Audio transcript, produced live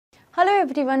Hello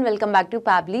everyone, welcome back to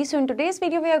Pabbly. So in today's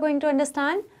video, we are going to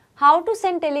understand how to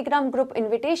send Telegram group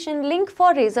invitation link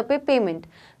for Razorpay payment.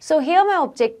 So here my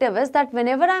objective is that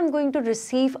whenever I am going to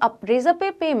receive a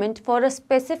Razorpay payment for a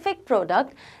specific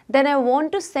product, then I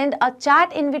want to send a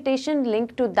chat invitation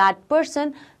link to that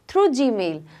person through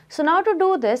Gmail. So now to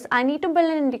do this, I need to build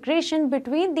an integration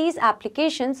between these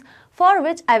applications for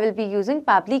which I will be using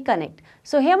Pabbly Connect.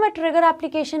 So here my trigger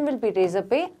application will be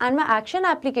Razorpay and my action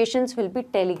applications will be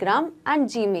Telegram and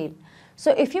Gmail.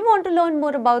 So if you want to learn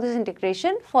more about this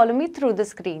integration, follow me through the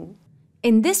screen.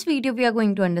 In this video, we are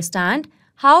going to understand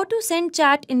how to send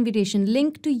chat invitation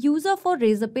link to user for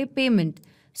Razorpay payment.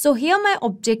 So here my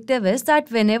objective is that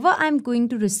whenever I'm going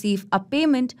to receive a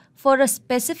payment for a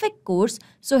specific course,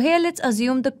 so here let's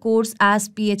assume the course as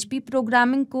PHP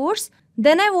programming course,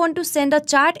 then I want to send a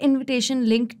chat invitation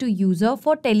link to user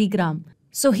for Telegram.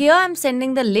 So here I'm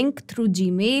sending the link through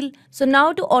Gmail. So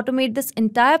now to automate this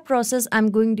entire process,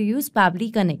 I'm going to use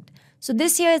Pabbly Connect. So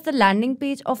this here is the landing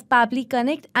page of Pabbly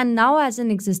Connect, and now as an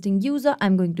existing user,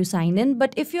 I'm going to sign in.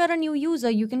 But if you are a new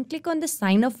user, you can click on the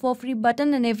sign up for free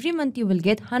button and every month you will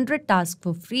get 100 tasks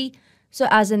for free. So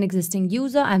as an existing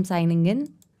user, I'm signing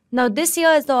in. Now this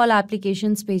here is the all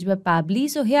applications page by Pabbly.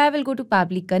 So here I will go to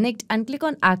Pabbly Connect and click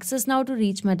on access now to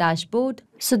reach my dashboard.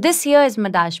 So this here is my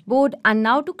dashboard, and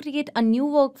now to create a new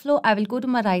workflow, I will go to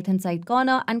my right hand side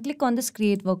corner and click on this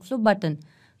create workflow button.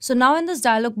 So now in this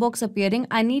dialog box appearing,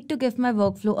 I need to give my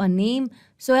workflow a name.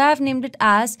 So I have named it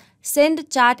as send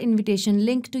chat invitation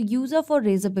link to user for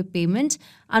Razorpay payments.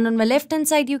 And on my left hand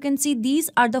side, you can see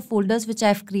these are the folders which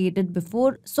I've created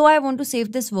before. So I want to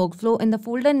save this workflow in the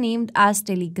folder named as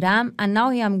Telegram. And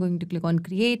now here I'm going to click on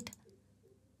create.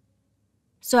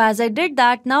 So as I did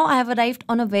that, now I have arrived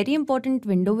on a very important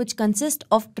window which consists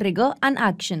of trigger and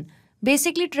action.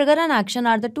 Basically, trigger and action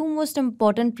are the two most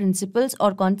important principles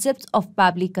or concepts of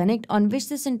Pabbly Connect on which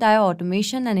this entire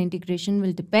automation and integration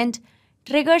will depend.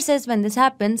 Trigger says when this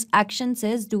happens, action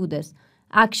says do this.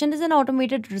 Action is an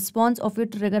automated response of your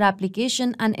trigger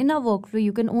application, and in a workflow,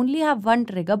 you can only have one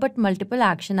trigger but multiple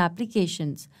action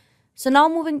applications. So now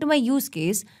moving to my use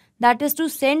case, that is to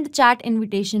send chat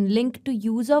invitation link to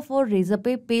user for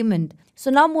Razorpay payment. So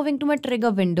now moving to my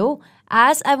trigger window,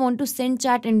 as I want to send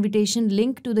chat invitation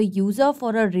link to the user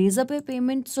for a Razorpay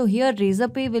payment. So here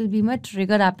Razorpay will be my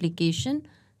trigger application.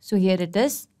 So here it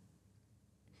is.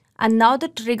 And now the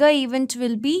trigger event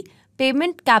will be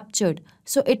payment captured.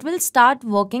 So it will start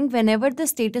working whenever the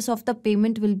status of the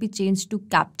payment will be changed to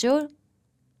capture.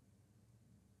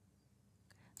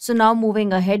 So now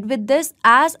moving ahead with this,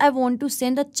 as I want to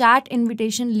send a chat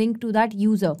invitation link to that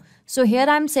user. So here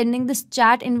I'm sending this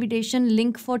chat invitation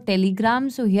link for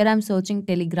Telegram. So here I'm searching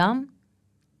Telegram.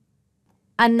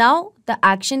 And now the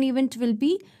action event will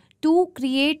be to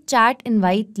create chat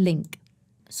invite link.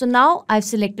 So now I've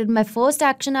selected my first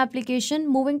action application.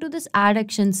 Moving to this add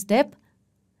action step.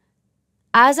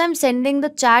 As I'm sending the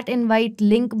chat invite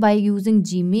link by using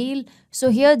Gmail.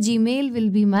 So here Gmail will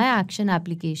be my action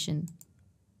application.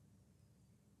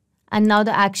 And now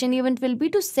the action event will be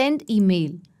to send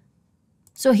email.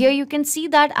 So here you can see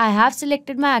that I have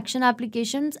selected my action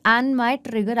applications and my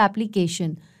trigger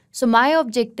application. So my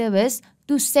objective is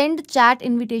to send chat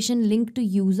invitation link to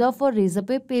user for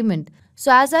Razorpay payment.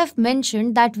 So as I've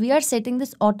mentioned that we are setting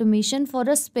this automation for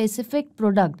a specific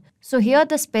product. So here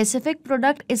the specific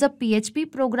product is a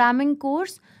PHP programming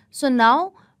course. So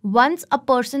now once a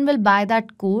person will buy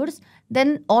that course,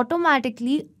 then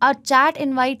automatically a chat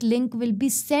invite link will be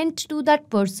sent to that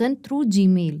person through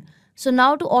Gmail. So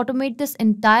now to automate this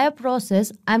entire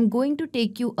process, I'm going to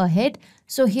take you ahead.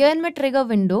 So here in my trigger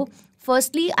window,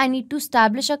 firstly, I need to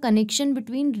establish a connection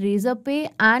between Razorpay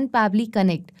and Pabbly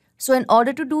Connect. So in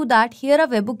order to do that, here a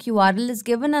webhook URL is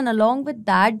given, and along with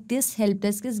that, this help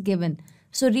desk is given.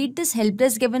 So read this help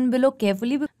desk given below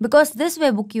carefully because this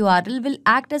webhook URL will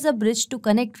act as a bridge to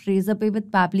connect Razorpay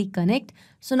with Pabbly Connect.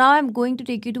 So now I'm going to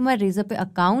take you to my Razorpay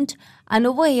account, and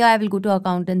over here I will go to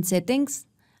account and settings,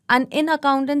 and in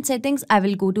account and settings I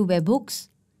will go to webhooks,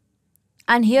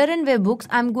 and here in webhooks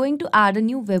I'm going to add a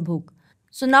new webhook.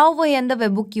 So now over here in the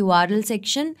webhook URL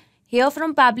section, here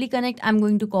from Pabbly Connect I'm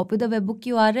going to copy the webhook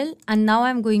URL, and now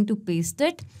I'm going to paste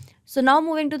it. So now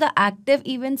moving to the active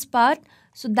events part.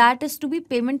 So that is to be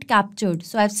payment captured.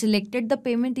 So I've selected the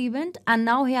payment event, and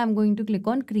now here I'm going to click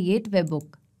on create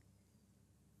webhook.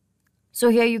 So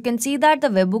here you can see that the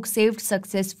webhook saved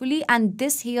successfully, and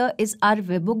this here is our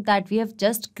webhook that we have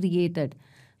just created.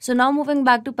 So now moving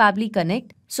back to Pabbly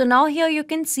Connect. So now here you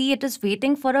can see it is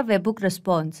waiting for a webhook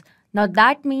response. Now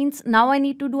that means now I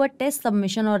need to do a test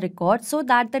submission or record so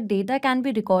that the data can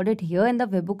be recorded here in the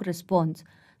webhook response.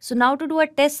 So now to do a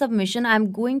test submission,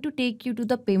 I'm going to take you to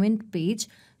the payment page.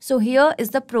 So here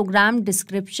is the program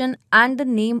description and the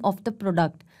name of the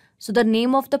product. So the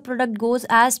name of the product goes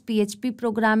as PHP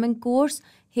programming course.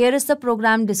 Here is the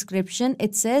program description.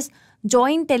 It says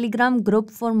join Telegram group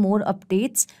for more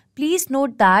updates. Please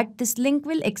note that this link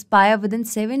will expire within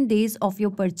 7 days of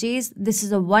your purchase. This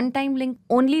is a one-time link.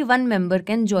 Only one member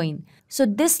can join. So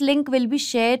this link will be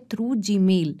shared through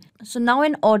Gmail. So now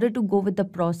in order to go with the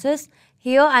process,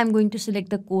 here I'm going to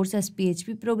select the course as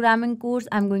PHP programming course.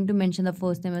 I'm going to mention the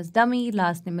first name as dummy,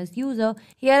 last name as user.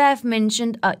 Here I've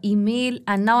mentioned an email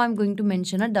and now I'm going to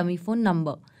mention a dummy phone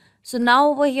number. So now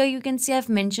over here you can see I've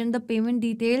mentioned the payment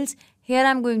details. Here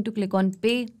I'm going to click on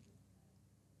pay.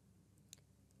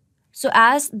 So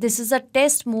as this is a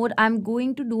test mode, I'm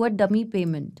going to do a dummy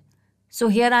payment. So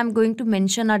here I'm going to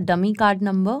mention a dummy card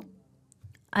number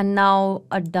and now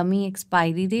a dummy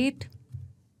expiry date.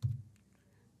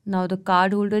 Now the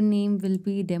cardholder name will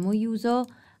be demo user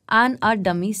and a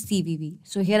dummy CVV.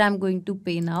 So here I'm going to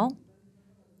pay now.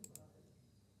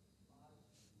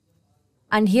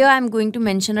 And here I'm going to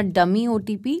mention a dummy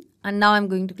OTP and now I'm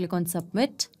going to click on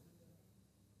submit.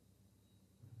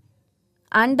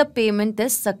 And the payment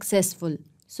is successful.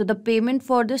 So the payment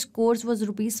for this course was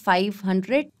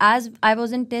 ₹500 as I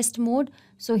was in test mode.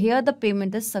 So here the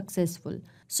payment is successful.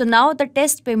 So now the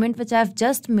test payment which I have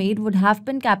just made would have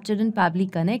been captured in Pabbly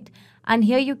Connect. And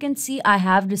here you can see I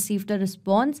have received a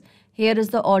response. Here is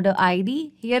the order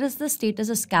ID. Here is the status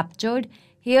is captured.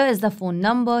 Here is the phone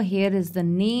number. Here is the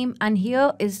name. And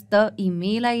here is the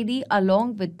email ID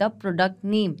along with the product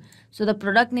name. So the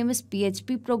product name is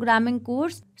PHP programming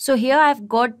course. So here I've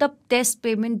got the test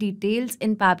payment details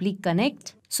in Pabbly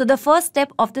Connect. So the first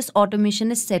step of this automation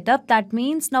is set up. That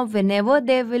means now whenever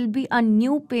there will be a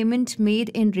new payment made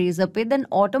in Razorpay, then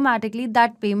automatically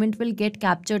that payment will get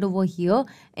captured over here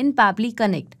in Pabbly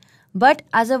Connect. But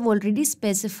as I've already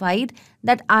specified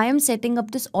that I am setting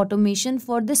up this automation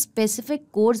for this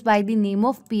specific course by the name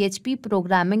of PHP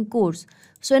programming course.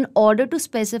 So in order to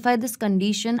specify this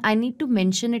condition, I need to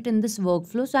mention it in this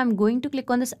workflow. So I'm going to click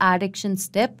on this add action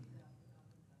step.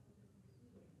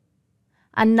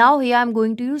 And now here I'm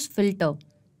going to use filter.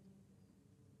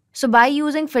 So by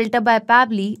using filter by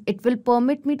Pabbly, it will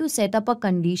permit me to set up a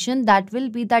condition that will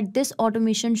be that this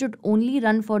automation should only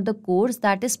run for the course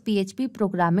that is PHP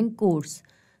programming course.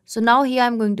 So now here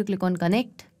I'm going to click on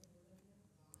connect.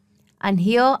 And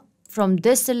here from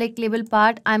this select label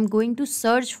part, I'm going to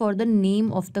search for the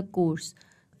name of the course.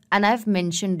 And I've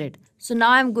mentioned it. So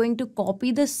now I'm going to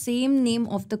copy the same name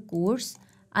of the course.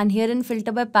 And here in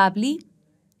filter by Pabbly,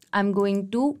 I'm going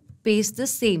to paste the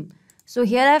same. So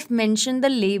here I've mentioned the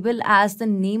label as the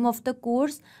name of the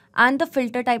course and the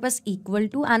filter type as equal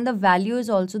to, and the value is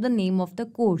also the name of the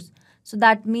course. So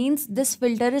that means this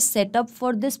filter is set up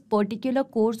for this particular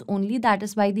course only, that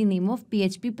is by the name of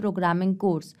PHP programming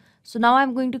course. So now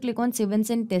I'm going to click on save and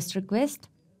send test request.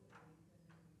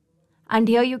 And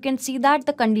here you can see that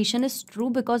the condition is true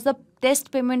because the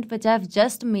test payment which I have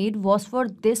just made was for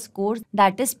this course,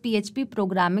 that is PHP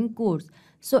programming course.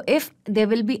 So if there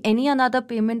will be any another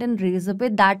payment in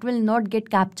Razorpay, that will not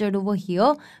get captured over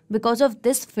here because of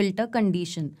this filter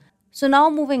condition. So now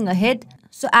moving ahead.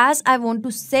 So as I want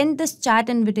to send this chat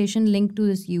invitation link to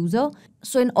this user.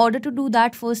 So in order to do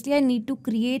that, firstly I need to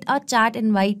create a chat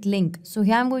invite link. So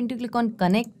here I'm going to click on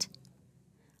connect.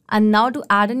 And now to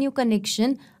add a new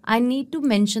connection, I need to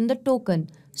mention the token.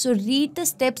 So read the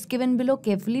steps given below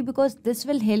carefully because this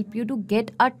will help you to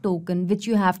get a token which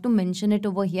you have to mention it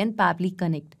over here in Pabbly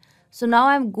Connect. So now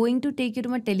I'm going to take you to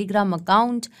my Telegram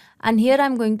account and here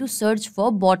I'm going to search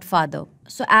for bot father.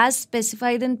 So as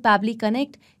specified in Pabbly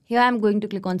Connect, here I'm going to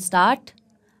click on start.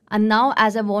 And now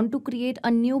as I want to create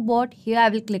a new bot, here I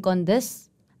will click on this.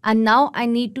 And now I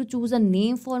need to choose a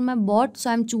name for my bot. So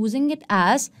I'm choosing it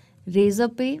as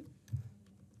Razorpay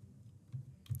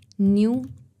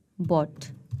new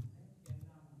bot.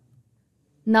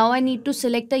 Now I need to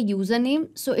select a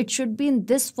username. So it should be in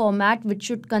this format which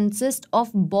should consist of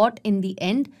bot in the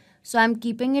end. So I'm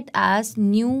keeping it as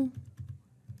new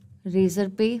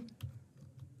Razorpay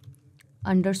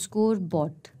 _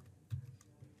 bot.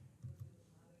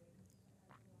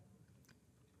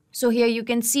 So here you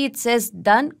can see it says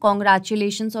done.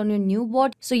 Congratulations on your new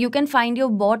bot. So you can find your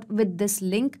bot with this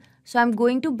link. So I'm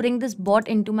going to bring this bot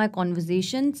into my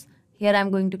conversations. Here I'm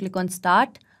going to click on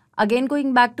start. Again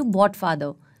going back to bot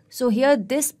father. So here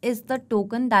this is the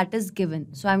token that is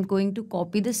given. So I'm going to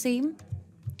copy the same.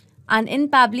 And in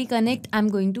Pabbly Connect, I'm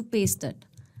going to paste it.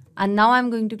 And now I'm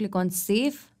going to click on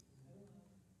save.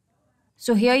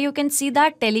 So here you can see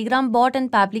that Telegram bot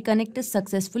and Pabbly Connect is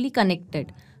successfully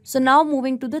connected. So now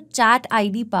moving to the chat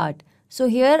ID part. So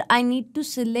here I need to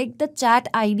select the chat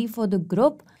ID for the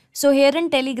group. So here in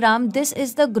Telegram, this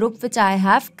is the group which I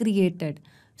have created.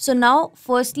 So now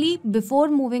firstly, before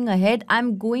moving ahead,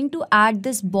 I'm going to add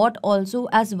this bot also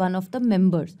as one of the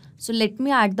members. So let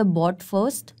me add the bot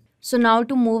first. So now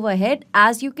to move ahead,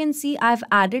 as you can see, I've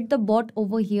added the bot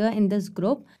over here in this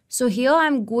group. So here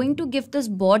I'm going to give this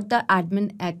bot the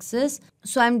admin access.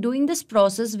 So I'm doing this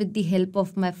process with the help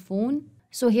of my phone.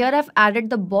 So here I've added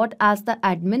the bot as the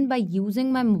admin by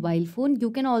using my mobile phone.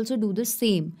 You can also do the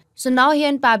same. So now here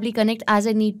in Pabbly Connect, as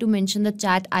I need to mention the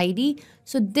chat ID.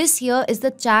 So this here is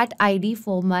the chat ID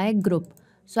for my group.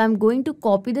 So I'm going to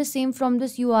copy the same from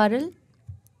this URL.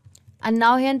 And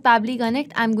now here in Pabbly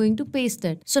Connect, I'm going to paste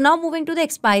it. So now moving to the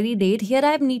expiry date, here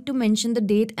I need to mention the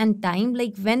date and time,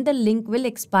 like when the link will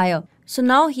expire. So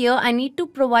now here I need to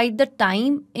provide the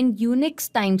time in Unix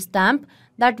timestamp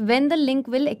that when the link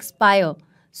will expire.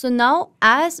 So now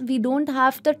as we don't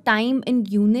have the time in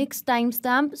Unix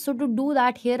timestamp, so to do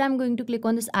that, here I'm going to click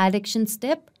on this add action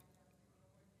step.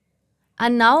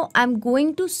 And now I'm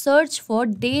going to search for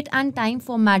date and time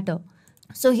formatter.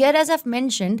 So here as I've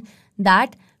mentioned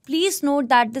that please note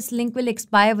that this link will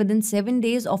expire within 7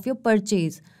 days of your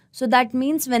purchase. So that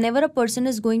means whenever a person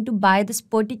is going to buy this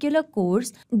particular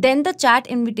course, then the chat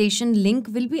invitation link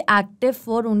will be active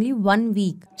for only 1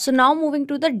 week. So now moving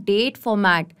to the date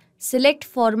format. Select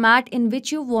format in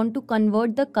which you want to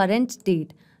convert the current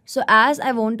date. So as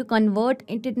I want to convert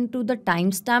it into the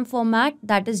timestamp format,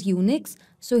 that is Unix.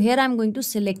 So here I'm going to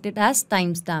select it as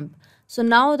timestamp. So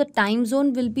now the time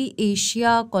zone will be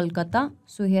Asia, Kolkata.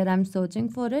 So here I'm searching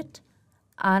for it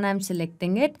and I'm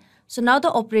selecting it. So now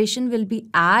the operation will be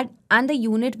add and the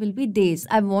unit will be days.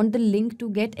 I want the link to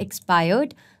get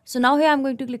expired. So now here I'm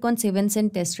going to click on save and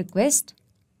send test request.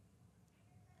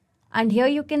 And here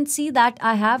you can see that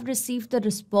I have received the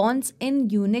response in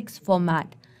Unix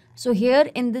format. So here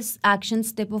in this action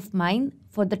step of mine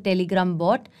for the Telegram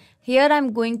bot, here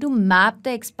I'm going to map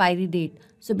the expiry date.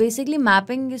 So basically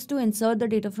mapping is to insert the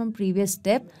data from previous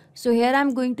step. So here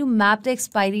I'm going to map the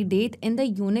expiry date in the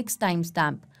Unix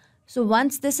timestamp. So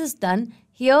once this is done,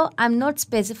 here I'm not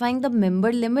specifying the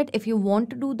member limit. If you want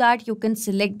to do that, you can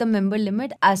select the member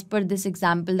limit as per this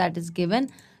example that is given.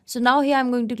 So now here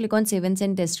I'm going to click on save and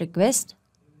send test request.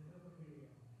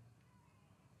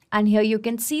 And here you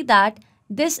can see that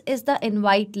this is the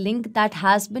invite link that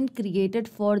has been created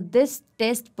for this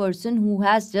test person who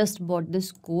has just bought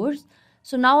this course.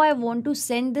 So now I want to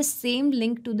send the same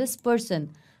link to this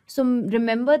person. So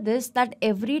remember this, that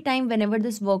every time whenever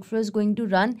this workflow is going to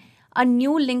run, a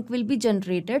new link will be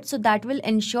generated. So that will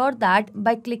ensure that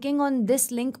by clicking on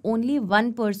this link, only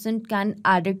one person can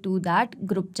add it to that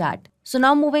group chat. So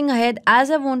now moving ahead,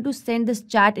 as I want to send this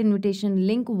chat invitation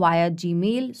link via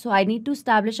Gmail, so I need to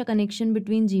establish a connection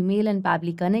between Gmail and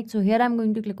Pabbly Connect. So here I'm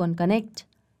going to click on connect.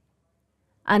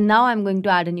 And now I'm going to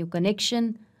add a new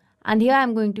connection. And here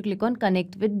I'm going to click on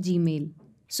connect with Gmail.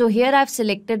 So here I've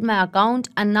selected my account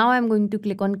and now I'm going to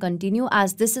click on continue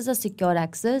as this is a secure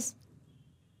access.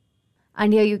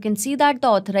 And here you can see that the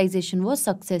authorization was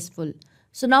successful.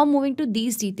 So now moving to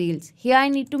these details. Here I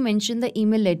need to mention the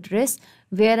email address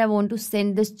where I want to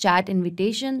send this chat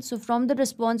invitation. So from the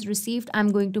response received,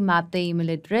 I'm going to map the email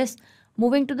address.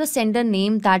 Moving to the sender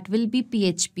name, that will be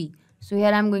PHP. So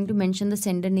here I'm going to mention the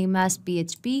sender name as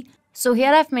PHP. So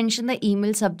here I've mentioned the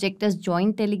email subject as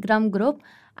join Telegram group.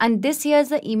 And this here is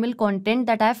the email content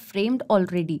that I've framed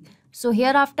already. So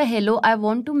here after hello, I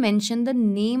want to mention the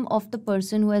name of the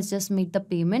person who has just made the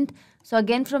payment. So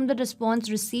again from the response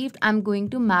received, I'm going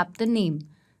to map the name.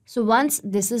 So once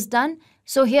this is done,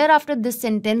 so here after this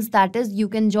sentence, that is you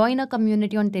can join a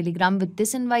community on Telegram with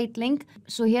this invite link.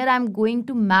 So here I'm going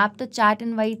to map the chat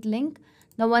invite link.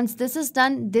 Now once this is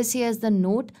done, this here is the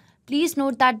note. Please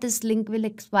note that this link will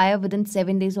expire within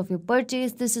 7 days of your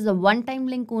purchase. This is a one-time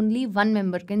link only, one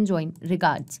member can join.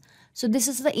 Regards. So this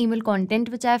is the email content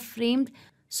which I have framed.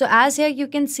 So as here you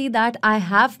can see that I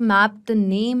have mapped the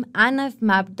name and I've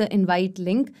mapped the invite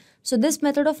link. So this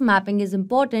method of mapping is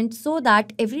important so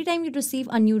that every time you receive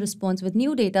a new response with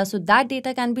new data, so that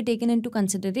data can be taken into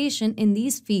consideration in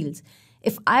these fields.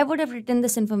 If I would have written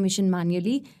this information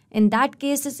manually, in that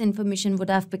case, this information would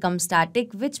have become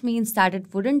static, which means that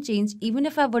it wouldn't change even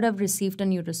if I would have received a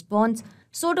new response.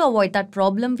 So to avoid that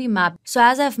problem, we map. So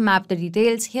as I've mapped the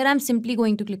details, here I'm simply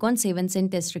going to click on save and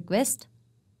send test request.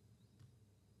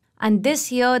 And this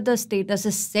here, the status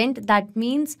is sent. That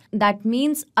means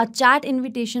a chat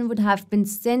invitation would have been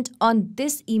sent on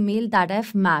this email that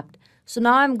I've mapped. So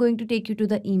now I'm going to take you to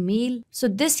the email. So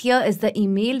this here is the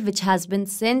email which has been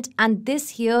sent and this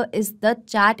here is the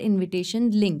chat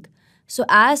invitation link. So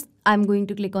as I'm going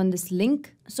to click on this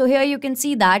link, so here you can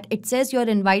see that it says you're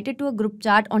invited to a group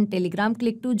chat on Telegram,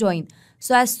 click to join.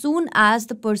 So as soon as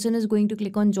the person is going to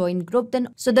click on join group, then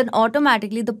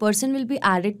automatically the person will be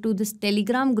added to this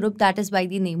Telegram group that is by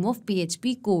the name of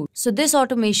PHP code. So this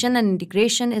automation and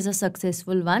integration is a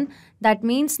successful one. That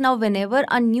means now whenever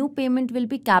a new payment will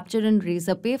be captured in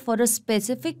Razorpay for a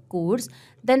specific course,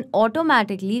 then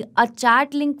automatically a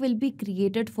chat link will be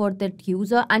created for that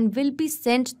user and will be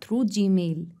sent through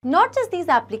Gmail. Not just these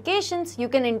applications, you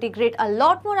can integrate a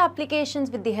lot more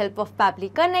applications with the help of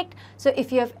Pabbly Connect. So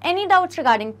if you have any doubts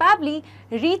regarding Pabbly,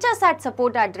 reach us at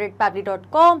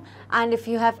support@pabbly.com, and if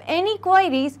you have any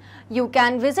queries, you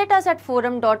can visit us at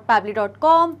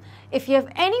forum.pabbly.com. If you have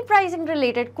any pricing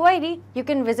related query, you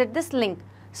can visit this link.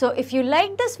 So if you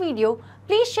like this video,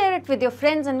 please share it with your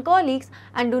friends and colleagues,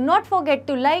 and do not forget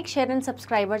to like, share and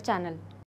subscribe our channel.